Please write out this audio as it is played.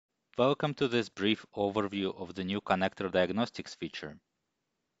Welcome to this brief overview of the new Connector Diagnostics feature.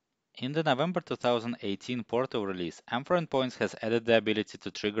 In the November 2018 Portal release, Endpoints has added the ability to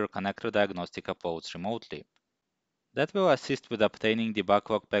trigger connector diagnostic uploads remotely. That will assist with obtaining debug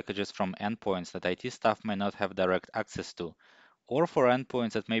log packages from endpoints that IT staff may not have direct access to, or for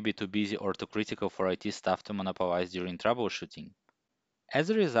endpoints that may be too busy or too critical for IT staff to monopolize during troubleshooting.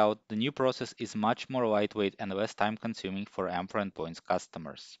 As a result, the new process is much more lightweight and less time-consuming for Endpoints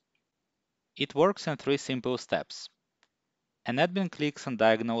customers. It works in three simple steps. An admin clicks on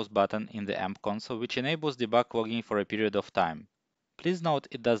Diagnose button in the AMP console, which enables debug logging for a period of time. Please note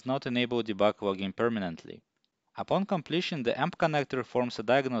it does not enable debug logging permanently. Upon completion, the AMP connector forms a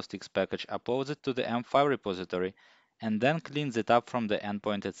diagnostics package, uploads it to the AMP file repository, and then cleans it up from the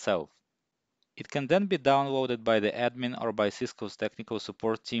endpoint itself. It can then be downloaded by the admin or by Cisco's technical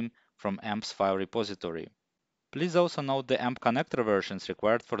support team from AMP's file repository. Please also note the AMP connector versions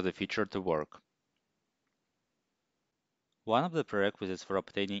required for the feature to work. One of the prerequisites for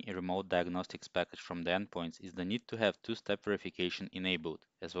obtaining a remote diagnostics package from the endpoints is the need to have two-step verification enabled,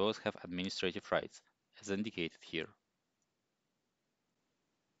 as well as have administrative rights, as indicated here.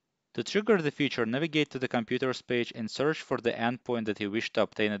 To trigger the feature, navigate to the Computers page and search for the endpoint that you wish to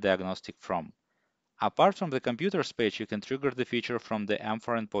obtain a diagnostic from. Apart from the Computers page, you can trigger the feature from the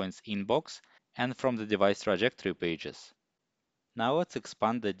M4 Endpoints inbox and from the device trajectory pages. Now let's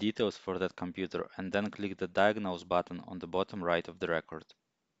expand the details for that computer and then click the Diagnose button on the bottom right of the record.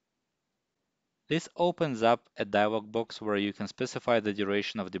 This opens up a dialog box where you can specify the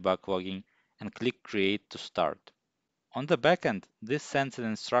duration of debug logging and click Create to start. On the backend, this sends an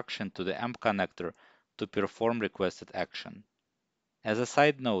instruction to the AMP connector to perform requested action. As a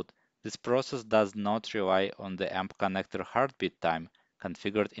side note, this process does not rely on the AMP connector heartbeat time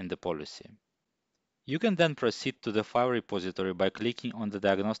configured in the policy. You can then proceed to the file repository by clicking on the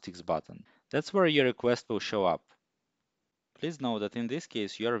Diagnostics button. That's where your request will show up. Please note that in this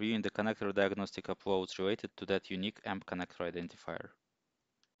case, you are viewing the connector diagnostic uploads related to that unique AMP connector identifier.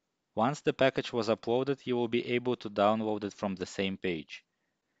 Once the package was uploaded, you will be able to download it from the same page.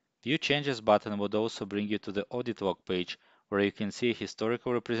 View Changes button would also bring you to the Audit Log page, where you can see a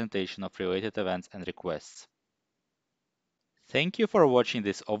historical representation of related events and requests. Thank you for watching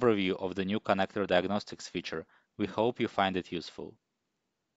this overview of the new Connector Diagnostics feature. We hope you find it useful.